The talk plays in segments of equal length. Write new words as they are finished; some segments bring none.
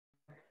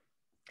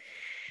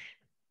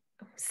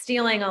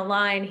stealing a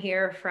line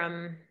here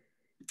from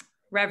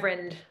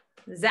Reverend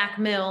Zach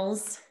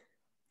Mills.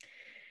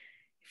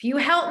 If you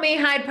help me,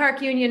 Hyde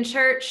Park Union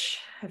Church,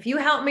 if you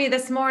help me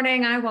this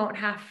morning, I won't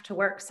have to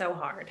work so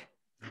hard.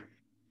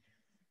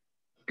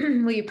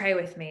 Will you pray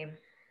with me?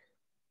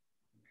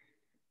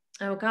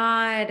 Oh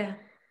God,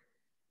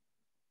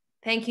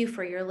 thank you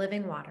for your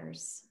living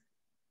waters.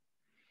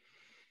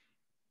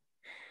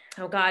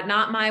 Oh God,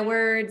 not my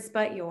words,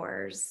 but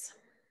yours.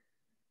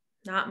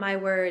 Not my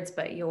words,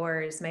 but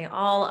yours. May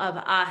all of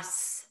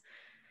us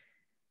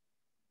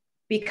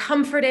be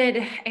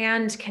comforted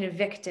and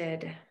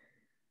convicted.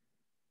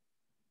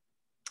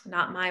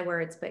 Not my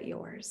words, but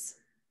yours.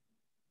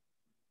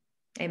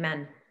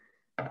 Amen.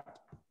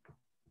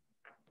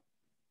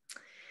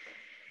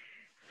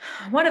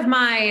 One of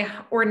my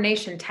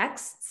ordination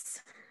texts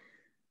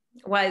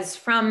was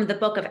from the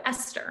book of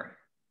Esther,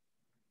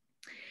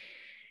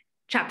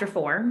 chapter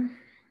 4.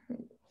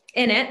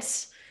 In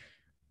it,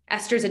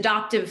 Esther's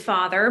adoptive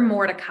father,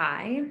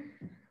 Mordecai,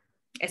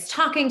 is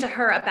talking to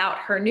her about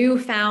her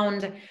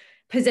newfound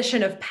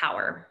position of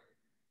power.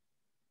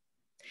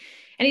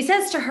 And he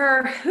says to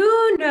her,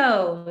 "Who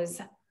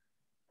knows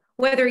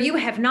whether you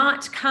have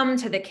not come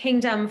to the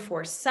kingdom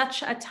for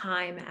such a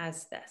time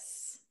as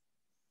this?"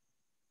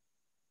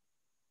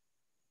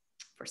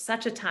 For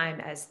such a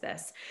time as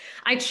this.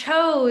 I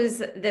chose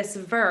this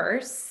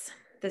verse,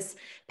 this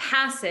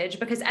passage,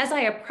 because as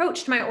I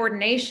approached my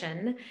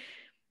ordination,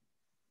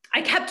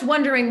 I kept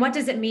wondering, what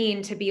does it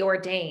mean to be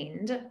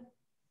ordained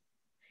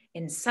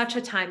in such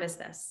a time as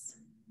this?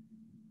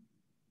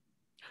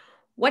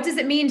 What does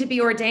it mean to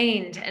be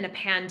ordained in a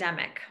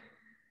pandemic?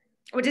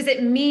 What does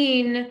it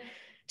mean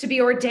to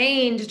be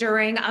ordained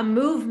during a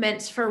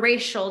movement for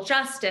racial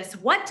justice?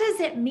 What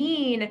does it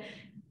mean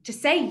to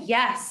say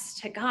yes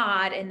to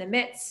God in the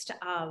midst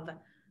of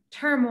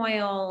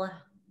turmoil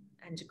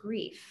and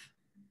grief?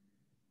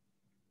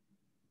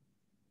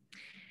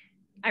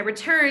 I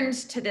returned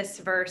to this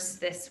verse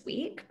this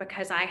week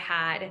because I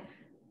had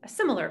a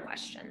similar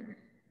question.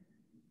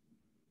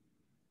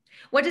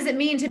 What does it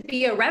mean to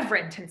be a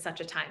reverend in such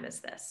a time as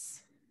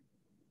this?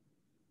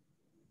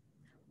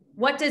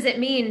 What does it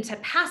mean to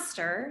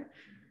pastor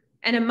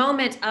in a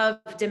moment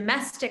of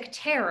domestic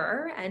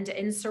terror and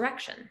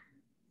insurrection?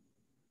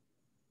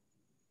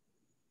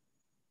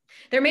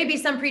 There may be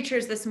some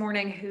preachers this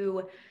morning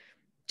who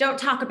don't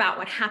talk about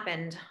what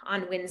happened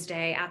on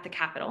Wednesday at the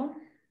Capitol.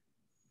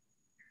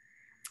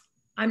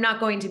 I'm not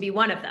going to be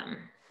one of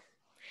them.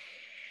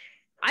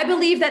 I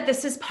believe that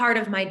this is part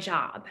of my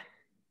job.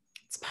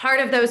 It's part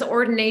of those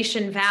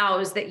ordination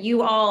vows that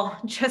you all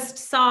just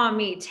saw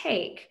me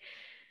take.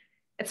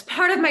 It's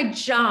part of my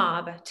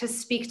job to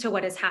speak to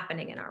what is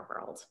happening in our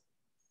world.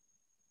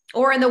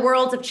 Or in the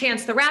world of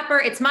Chance the Rapper,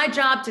 it's my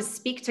job to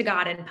speak to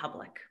God in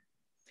public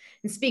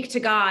and speak to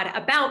God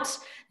about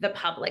the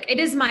public. It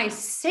is my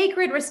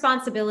sacred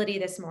responsibility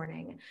this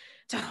morning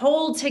to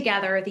hold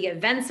together the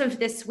events of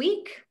this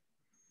week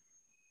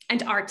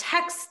and our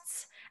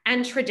texts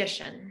and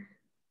tradition,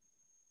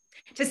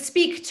 to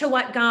speak to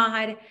what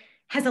God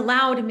has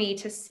allowed me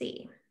to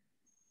see.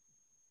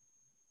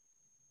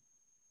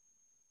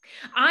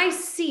 I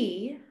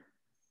see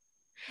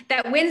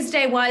that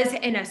Wednesday was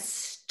an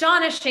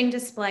astonishing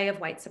display of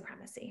white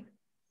supremacy.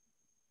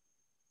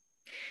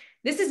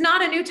 This is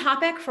not a new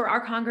topic for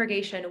our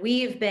congregation.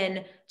 We've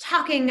been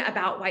talking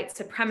about white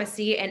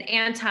supremacy and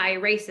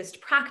anti-racist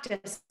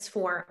practice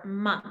for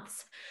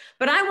months,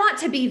 but I want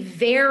to be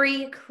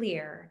very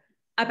clear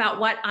about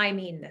what I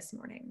mean this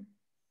morning.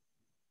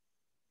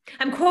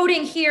 I'm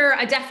quoting here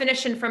a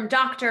definition from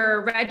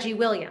Dr. Reggie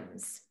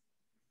Williams.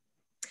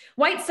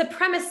 White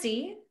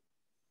supremacy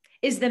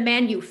is the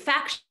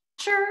manufacture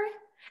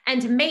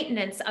and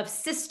maintenance of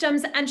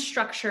systems and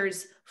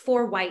structures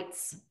for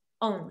whites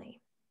only.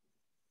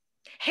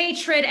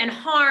 Hatred and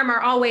harm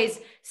are always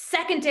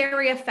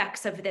secondary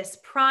effects of this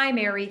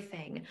primary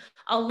thing,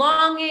 a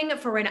longing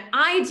for an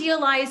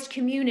idealized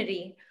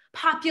community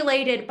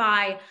populated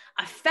by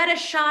a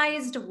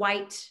fetishized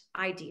white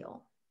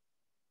ideal.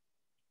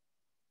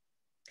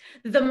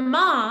 The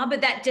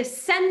mob that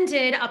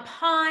descended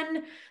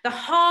upon the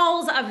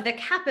halls of the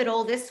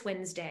Capitol this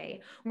Wednesday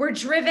were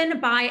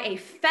driven by a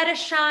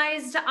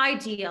fetishized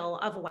ideal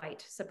of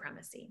white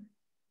supremacy,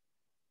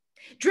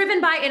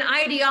 driven by an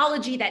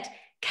ideology that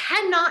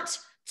cannot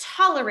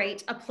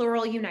tolerate a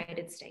plural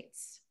United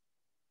States,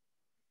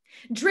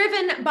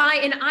 driven by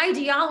an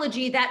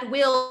ideology that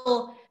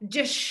will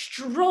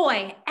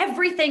destroy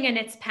everything in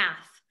its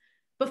path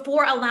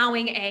before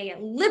allowing a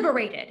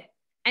liberated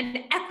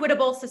and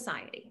equitable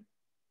society.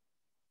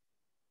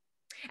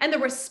 And the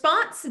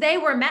response they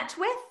were met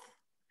with,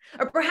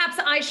 or perhaps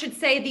I should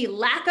say the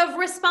lack of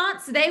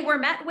response they were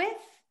met with,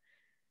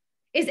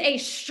 is a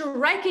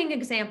striking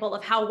example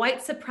of how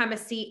white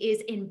supremacy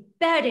is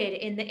embedded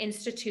in the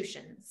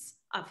institutions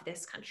of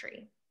this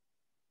country.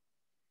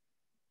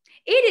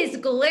 It is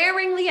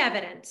glaringly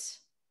evident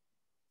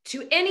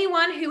to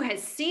anyone who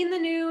has seen the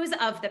news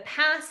of the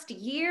past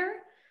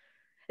year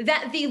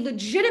that the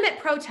legitimate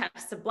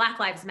protests of Black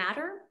Lives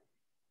Matter,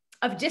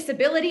 of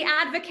disability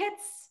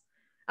advocates,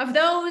 of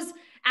those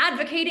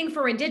advocating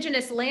for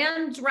indigenous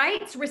land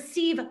rights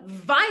receive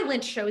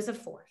violent shows of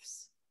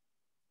force,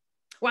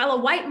 while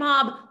a white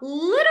mob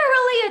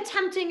literally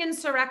attempting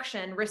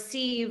insurrection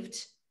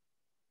received,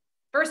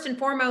 first and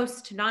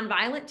foremost,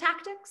 nonviolent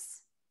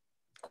tactics,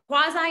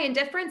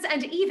 quasi-indifference,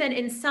 and even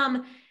in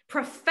some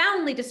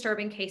profoundly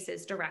disturbing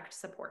cases, direct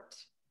support.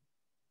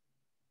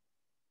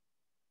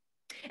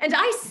 And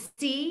I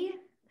see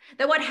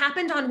that what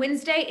happened on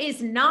Wednesday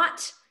is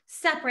not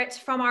separate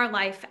from our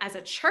life as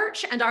a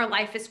church and our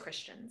life as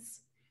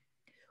Christians.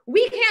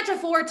 We can't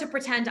afford to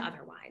pretend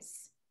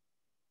otherwise.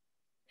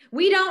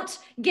 We don't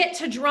get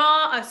to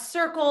draw a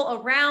circle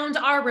around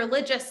our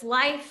religious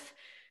life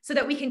so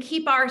that we can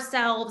keep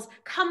ourselves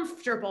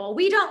comfortable.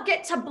 We don't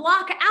get to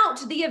block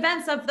out the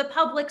events of the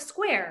public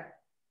square.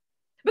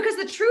 Because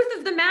the truth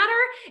of the matter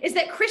is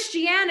that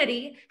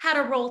Christianity had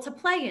a role to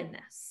play in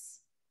this.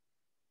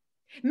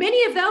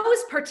 Many of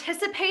those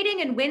participating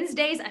in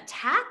Wednesday's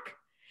attack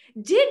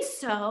did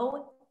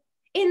so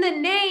in the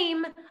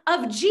name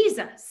of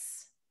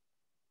Jesus.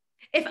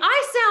 If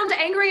I sound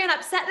angry and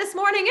upset this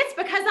morning, it's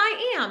because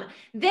I am.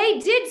 They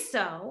did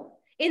so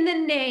in the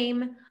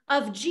name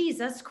of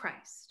Jesus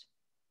Christ.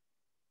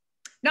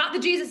 Not the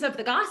Jesus of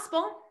the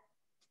gospel,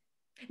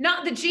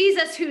 not the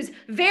Jesus whose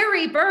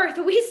very birth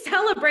we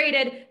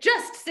celebrated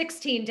just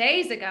 16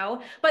 days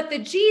ago, but the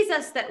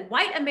Jesus that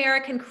white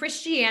American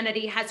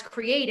Christianity has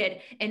created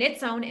in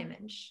its own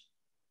image.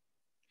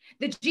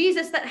 The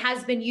Jesus that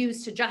has been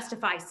used to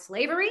justify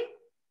slavery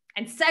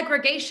and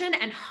segregation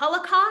and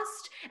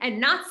Holocaust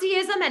and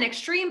Nazism and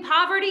extreme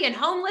poverty and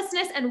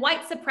homelessness and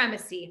white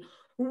supremacy.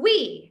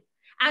 We,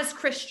 as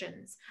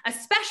Christians,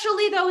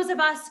 especially those of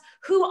us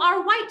who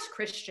are white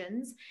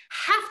Christians,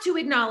 have to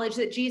acknowledge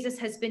that Jesus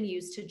has been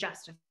used to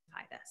justify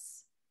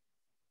this.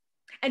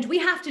 And we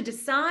have to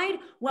decide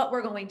what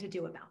we're going to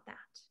do about that.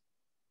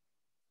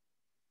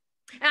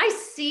 And I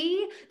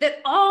see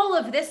that all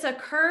of this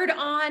occurred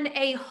on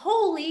a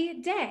holy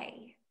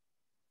day.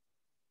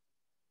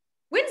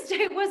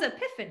 Wednesday was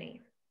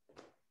Epiphany.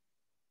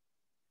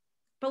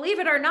 Believe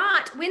it or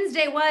not,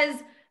 Wednesday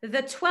was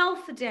the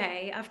 12th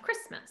day of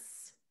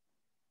Christmas.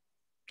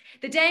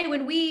 The day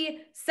when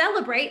we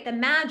celebrate the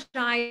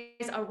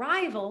Magi's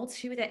arrival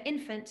to the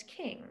infant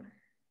king.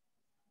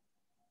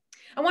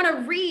 I want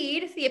to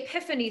read the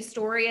Epiphany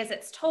story as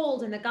it's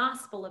told in the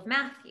Gospel of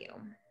Matthew.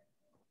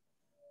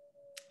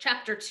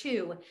 Chapter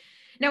 2.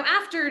 Now,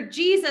 after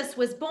Jesus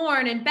was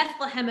born in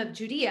Bethlehem of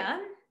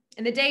Judea,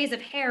 in the days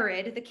of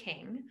Herod the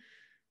king,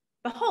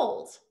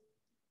 behold,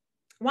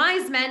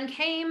 wise men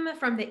came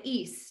from the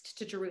east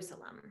to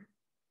Jerusalem,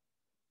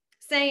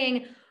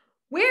 saying,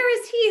 "Where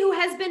is he who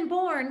has been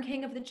born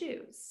King of the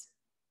Jews?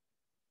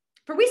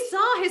 For we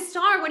saw his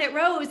star when it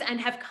rose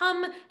and have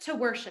come to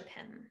worship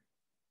him."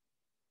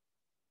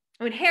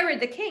 When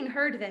Herod the king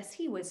heard this,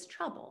 he was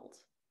troubled,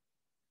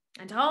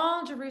 and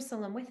all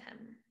Jerusalem with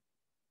him.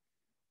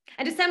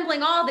 And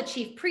assembling all the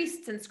chief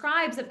priests and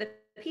scribes of the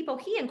people,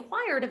 he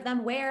inquired of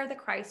them where the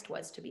Christ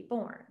was to be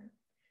born.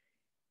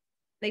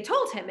 They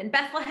told him, "In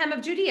Bethlehem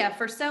of Judea,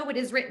 for so it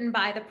is written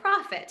by the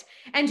prophet.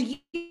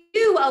 And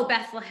you, O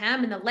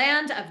Bethlehem, in the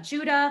land of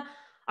Judah,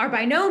 are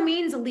by no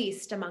means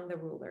least among the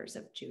rulers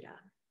of Judah.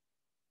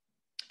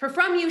 For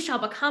from you shall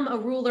become a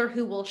ruler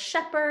who will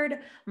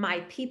shepherd my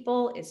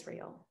people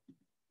Israel."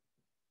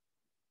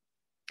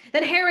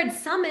 Then Herod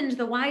summoned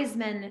the wise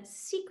men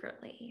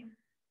secretly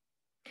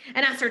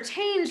and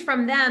ascertained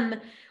from them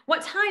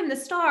what time the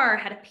star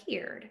had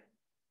appeared.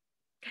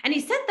 And he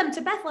sent them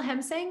to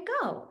Bethlehem, saying,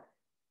 "Go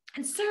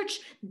and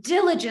search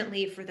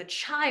diligently for the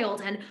child,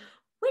 and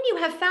when you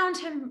have found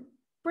him,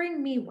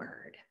 bring me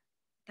word,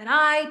 that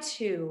I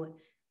too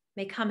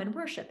may come and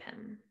worship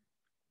him."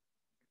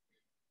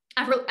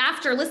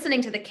 After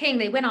listening to the king,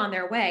 they went on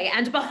their way,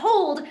 and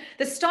behold,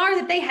 the star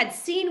that they had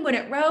seen when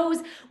it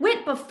rose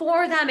went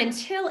before them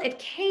until it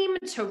came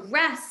to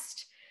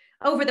rest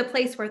over the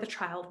place where the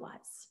child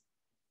was.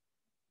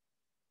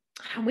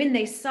 And when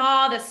they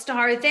saw the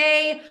star,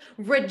 they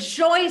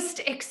rejoiced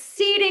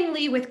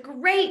exceedingly with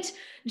great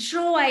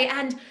joy.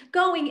 And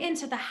going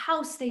into the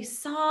house, they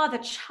saw the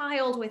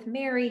child with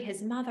Mary,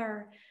 his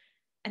mother,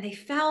 and they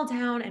fell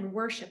down and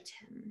worshiped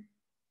him.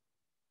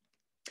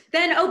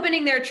 Then,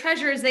 opening their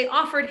treasures, they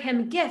offered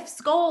him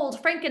gifts,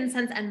 gold,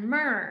 frankincense, and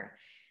myrrh.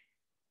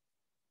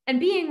 And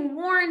being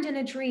warned in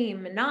a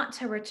dream not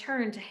to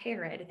return to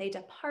Herod, they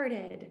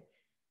departed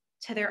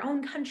to their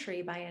own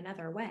country by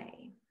another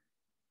way.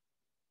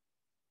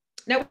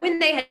 Now, when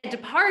they had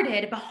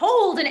departed,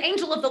 behold, an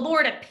angel of the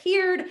Lord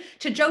appeared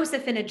to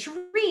Joseph in a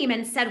dream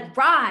and said,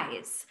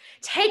 "Rise,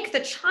 take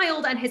the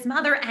child and his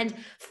mother and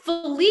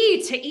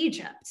flee to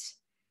Egypt,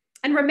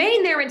 and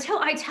remain there until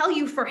I tell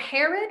you, for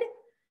Herod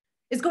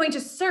is going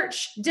to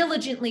search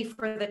diligently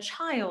for the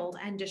child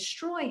and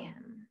destroy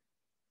him."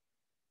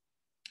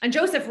 And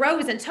Joseph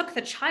rose and took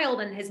the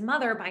child and his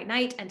mother by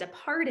night and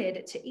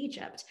departed to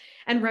Egypt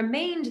and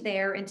remained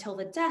there until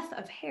the death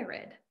of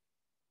Herod.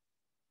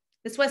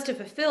 This was to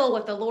fulfill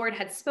what the Lord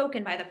had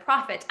spoken by the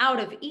prophet, "Out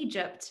of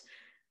Egypt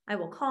I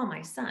will call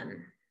my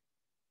son."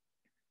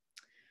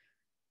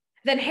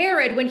 Then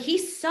Herod, when he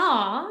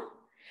saw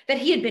that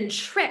he had been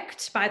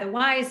tricked by the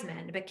wise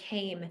men,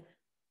 became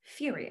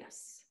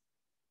furious.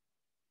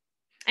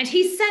 And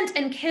he sent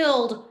and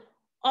killed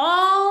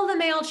all the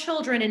male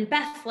children in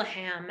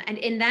Bethlehem and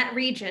in that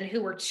region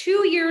who were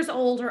 2 years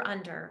old or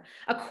under,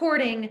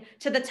 according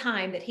to the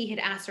time that he had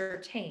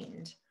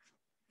ascertained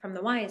from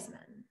the wise men.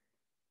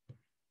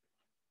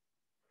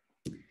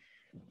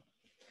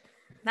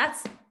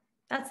 That's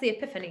the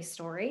Epiphany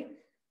story.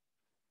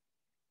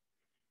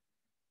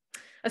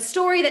 A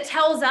story that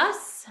tells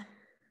us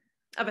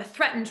of a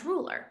threatened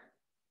ruler.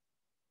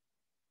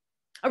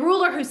 A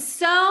ruler who's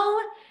so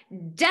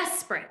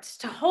desperate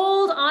to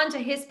hold on to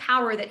his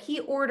power that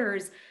he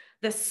orders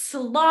the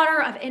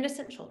slaughter of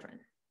innocent children.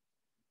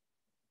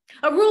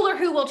 A ruler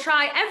who will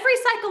try every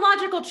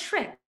psychological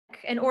trick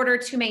in order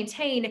to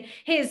maintain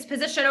his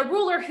position. A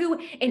ruler who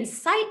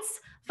incites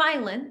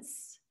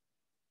violence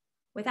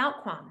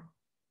without qualm.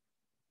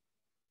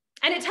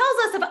 And it tells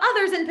us of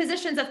others in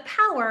positions of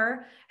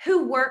power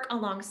who work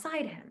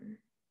alongside him.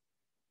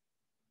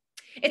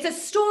 It's a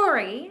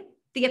story,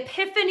 the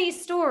Epiphany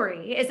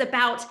story is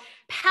about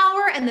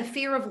power and the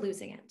fear of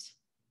losing it.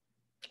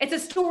 It's a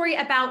story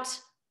about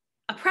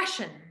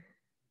oppression.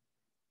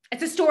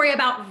 It's a story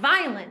about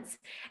violence.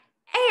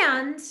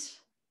 And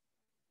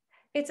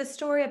it's a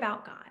story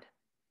about God.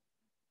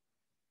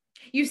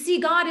 You see,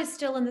 God is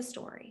still in the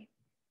story.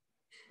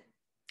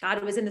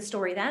 God was in the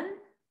story then,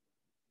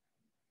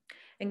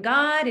 and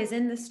God is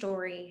in the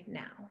story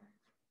now.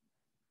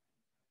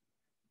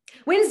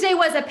 Wednesday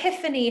was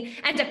Epiphany,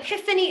 and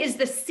Epiphany is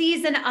the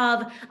season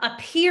of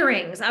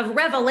appearings, of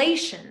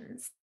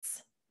revelations.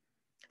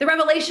 The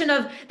revelation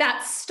of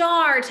that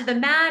star to the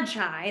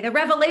Magi, the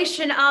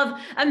revelation of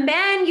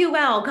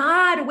Emmanuel,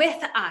 God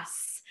with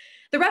us,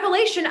 the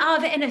revelation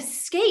of an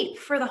escape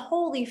for the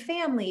Holy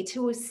Family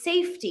to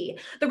safety,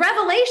 the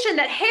revelation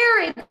that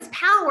Herod's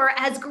power,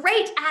 as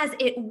great as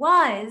it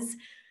was,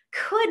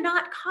 could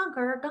not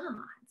conquer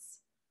God's.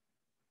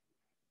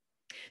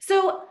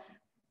 So,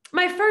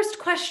 my first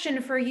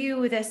question for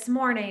you this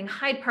morning,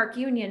 Hyde Park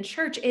Union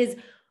Church, is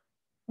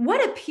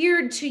what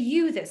appeared to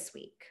you this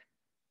week?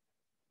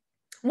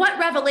 What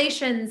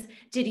revelations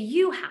did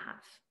you have?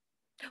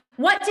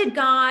 What did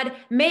God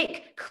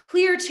make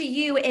clear to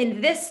you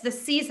in the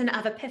season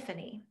of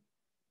Epiphany?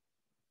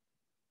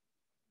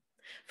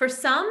 For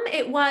some,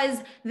 it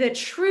was the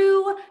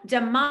true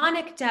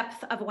demonic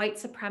depth of white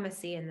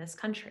supremacy in this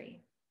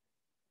country.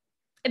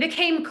 It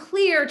became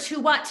clear to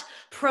what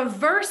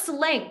perverse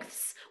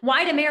lengths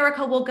white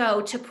America will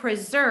go to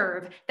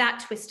preserve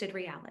that twisted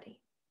reality.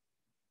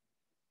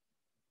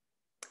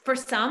 For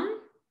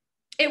some,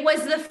 it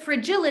was the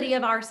fragility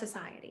of our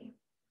society.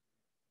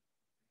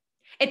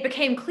 It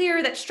became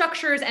clear that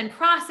structures and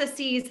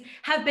processes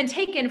have been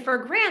taken for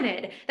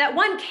granted, that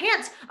one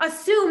can't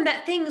assume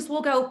that things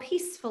will go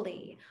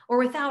peacefully or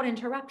without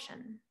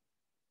interruption.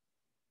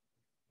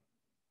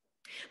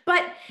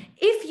 But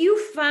if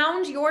you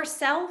found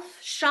yourself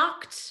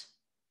shocked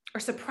or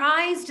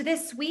surprised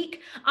this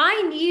week,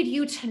 I need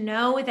you to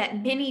know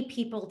that many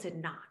people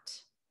did not.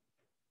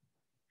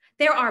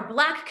 There are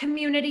Black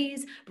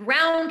communities,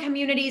 brown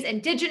communities,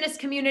 Indigenous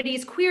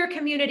communities, queer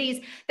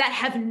communities that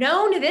have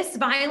known this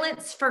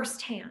violence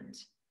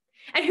firsthand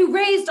and who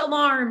raised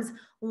alarms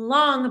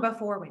long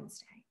before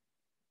Wednesday.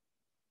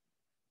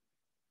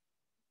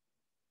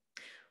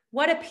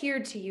 What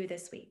appeared to you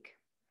this week?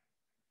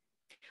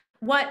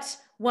 What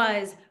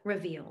was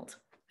revealed?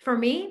 For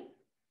me,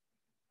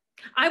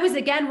 I was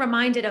again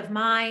reminded of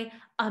my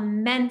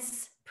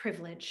immense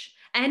privilege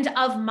and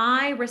of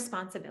my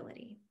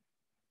responsibility.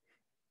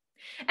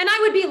 And I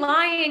would be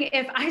lying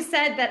if I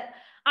said that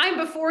I'm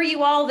before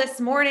you all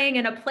this morning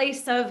in a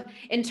place of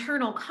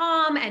internal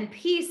calm and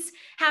peace,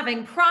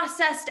 having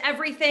processed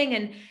everything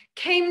and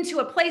came to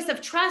a place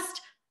of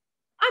trust.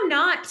 I'm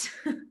not.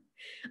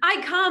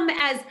 I come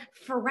as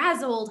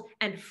frazzled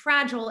and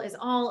fragile as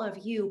all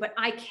of you, but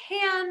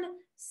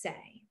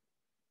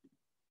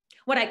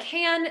what I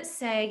can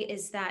say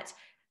is that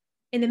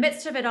in the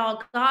midst of it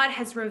all, God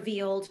has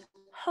revealed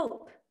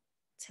hope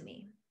to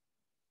me.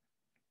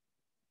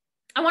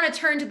 I want to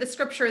turn to the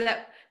scripture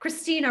that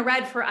Christina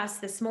read for us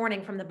this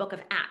morning from the book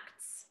of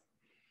Acts.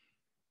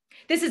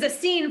 This is a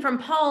scene from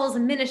Paul's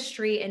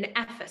ministry in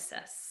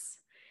Ephesus.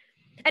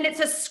 And it's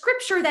a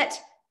scripture that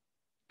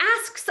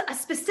asks a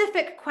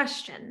specific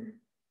question.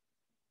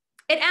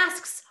 It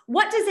asks,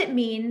 what does it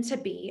mean to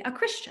be a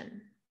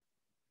Christian?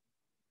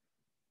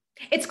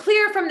 It's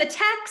clear from the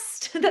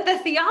text that the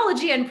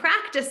theology and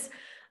practice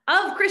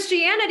of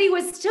Christianity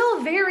was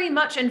still very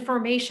much in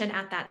formation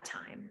at that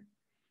time.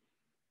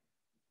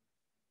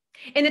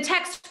 In the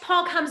text,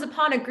 Paul comes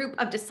upon a group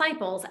of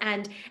disciples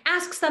and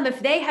asks them if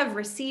they have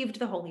received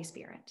the Holy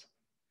Spirit.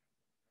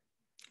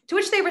 To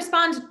which they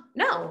respond,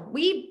 no,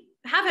 we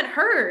haven't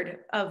heard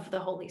of the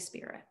Holy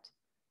Spirit.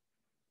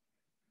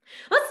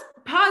 Let's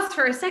pause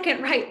for a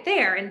second right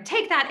there and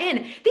take that in.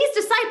 These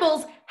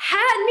disciples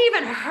hadn't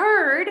even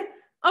heard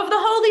of the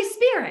Holy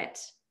Spirit.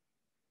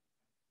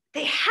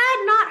 They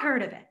had not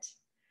heard of it.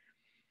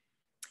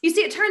 You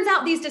see, it turns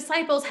out these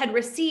disciples had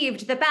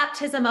received the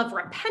baptism of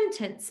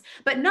repentance,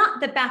 but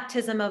not the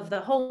baptism of the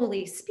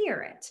Holy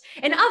Spirit.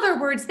 In other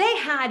words, they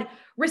had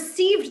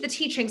received the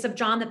teachings of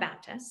John the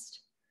Baptist.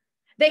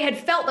 They had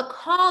felt the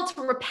call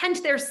to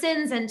repent their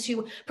sins and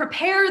to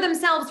prepare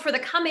themselves for the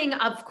coming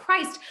of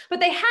Christ, but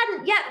they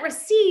hadn't yet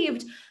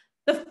received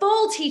the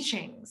full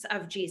teachings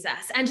of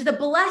Jesus and the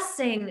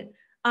blessing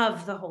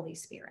of the Holy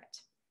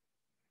Spirit.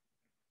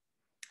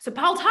 So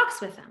Paul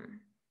talks with them.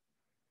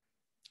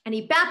 And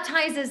he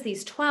baptizes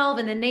these 12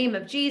 in the name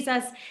of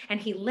Jesus, and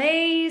he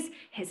lays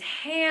his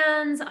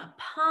hands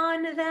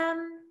upon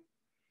them.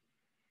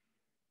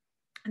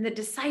 And the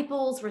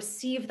disciples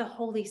receive the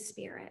Holy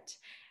Spirit,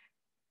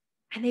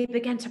 and they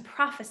begin to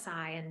prophesy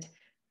and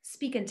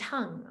speak in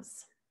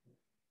tongues.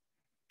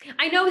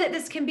 I know that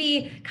this can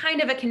be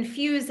kind of a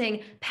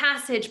confusing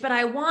passage, but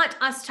I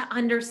want us to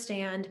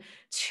understand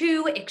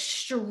two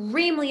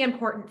extremely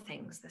important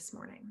things this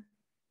morning.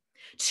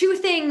 Two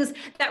things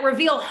that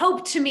reveal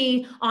hope to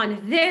me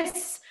on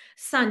this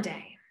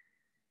Sunday.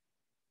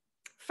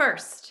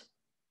 First,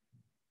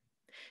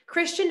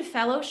 Christian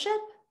fellowship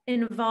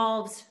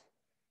involves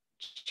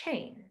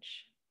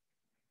change.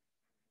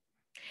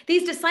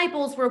 These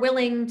disciples were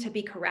willing to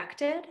be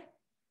corrected,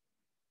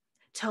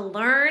 to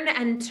learn,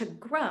 and to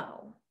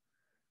grow.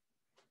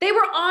 They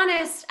were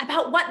honest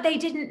about what they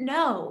didn't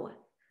know.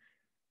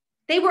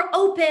 They were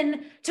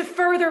open to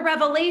further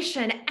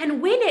revelation,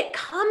 and when it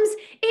comes,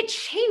 it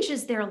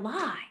changes their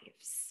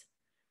lives.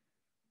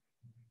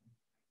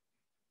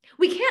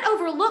 We can't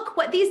overlook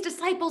what these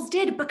disciples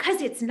did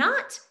because it's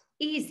not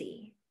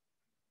easy.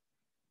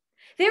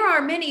 There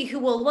are many who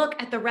will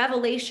look at the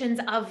revelations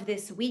of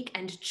this week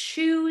and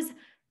choose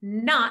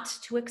not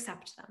to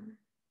accept them,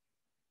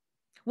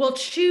 will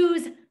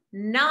choose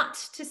not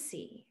to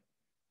see.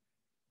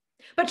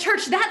 But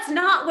church, that's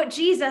not what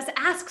Jesus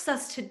asks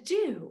us to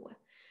do.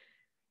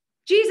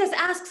 Jesus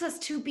asks us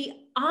to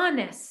be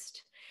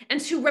honest and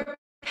to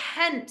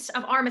repent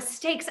of our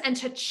mistakes and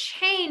to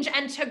change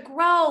and to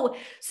grow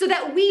so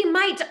that we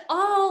might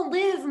all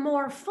live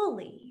more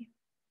fully.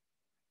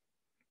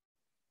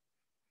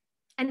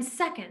 And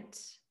second,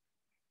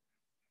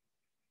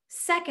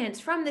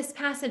 from this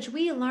passage,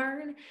 we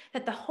learn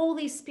that the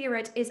Holy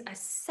Spirit is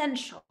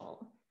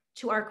essential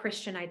to our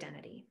Christian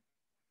identity.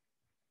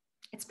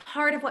 It's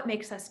part of what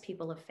makes us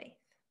people of faith.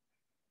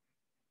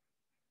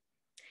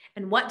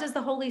 And what does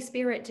the Holy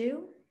Spirit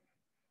do?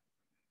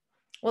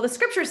 Well, the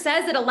scripture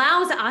says it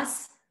allows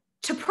us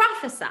to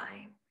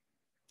prophesy.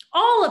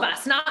 All of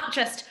us, not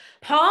just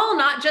Paul,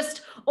 not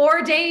just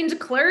ordained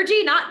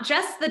clergy, not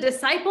just the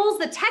disciples.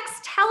 The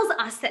text tells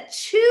us that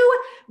to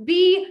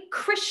be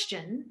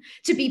Christian,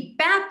 to be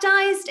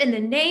baptized in the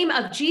name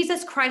of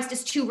Jesus Christ,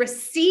 is to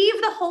receive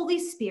the Holy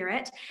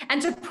Spirit and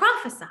to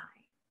prophesy.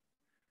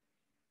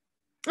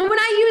 And when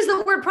I use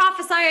the word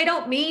prophesy, I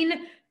don't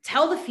mean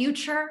tell the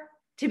future,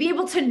 to be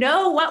able to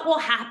know what will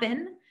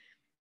happen.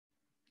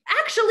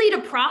 Actually,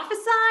 to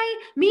prophesy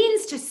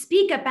means to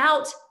speak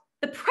about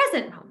the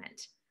present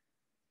moment.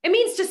 It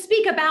means to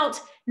speak about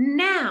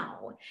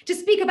now, to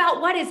speak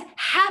about what is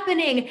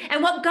happening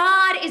and what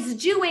God is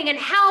doing and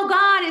how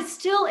God is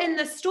still in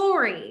the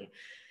story,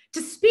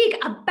 to speak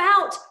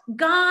about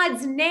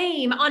God's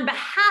name on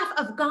behalf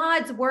of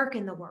God's work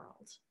in the world.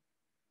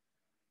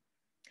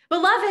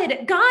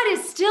 Beloved, God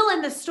is still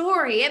in the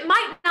story. It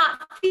might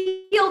not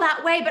feel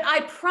that way, but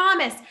I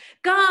promise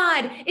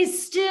God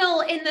is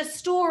still in the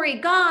story.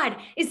 God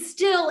is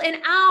still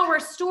in our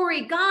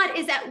story. God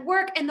is at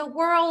work in the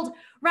world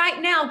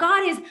right now.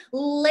 God is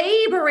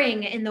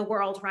laboring in the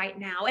world right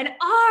now. And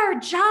our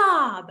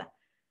job,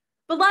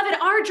 beloved,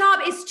 our job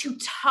is to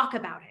talk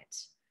about it.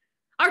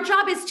 Our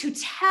job is to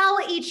tell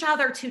each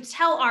other, to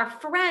tell our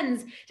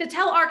friends, to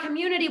tell our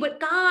community what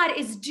God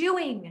is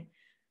doing,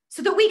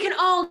 so that we can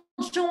all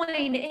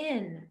join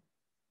in.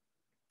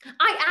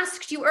 I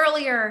asked you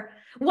earlier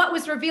what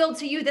was revealed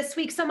to you this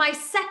week. So my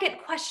second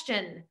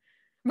question,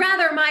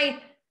 rather my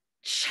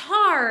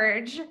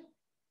charge,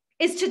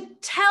 is to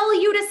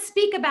tell you to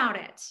speak about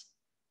it.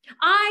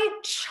 I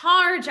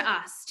charge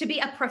us to be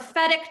a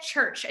prophetic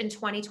church in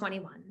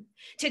 2021,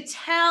 to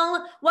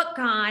tell what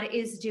God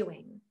is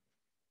doing.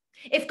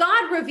 If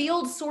God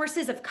revealed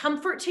sources of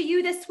comfort to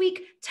you this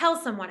week, tell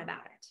someone about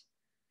it.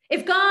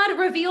 If God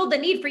revealed the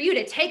need for you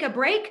to take a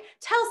break,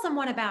 tell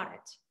someone about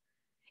it.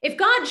 If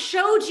God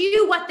showed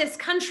you what this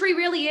country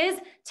really is,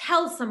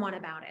 tell someone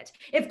about it.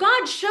 If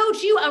God showed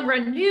you a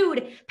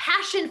renewed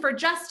passion for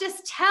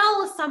justice,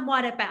 tell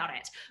someone about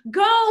it.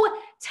 Go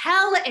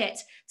tell it.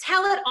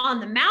 Tell it on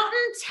the mountain,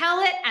 tell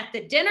it at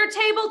the dinner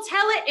table,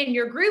 tell it in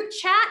your group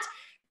chat.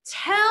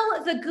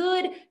 Tell the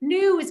good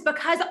news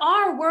because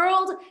our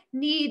world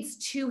needs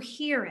to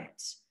hear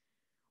it.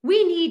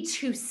 We need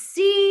to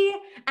see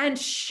and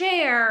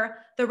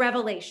share the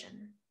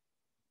revelation.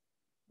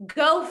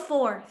 Go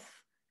forth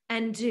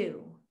and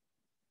do.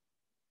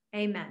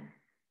 Amen.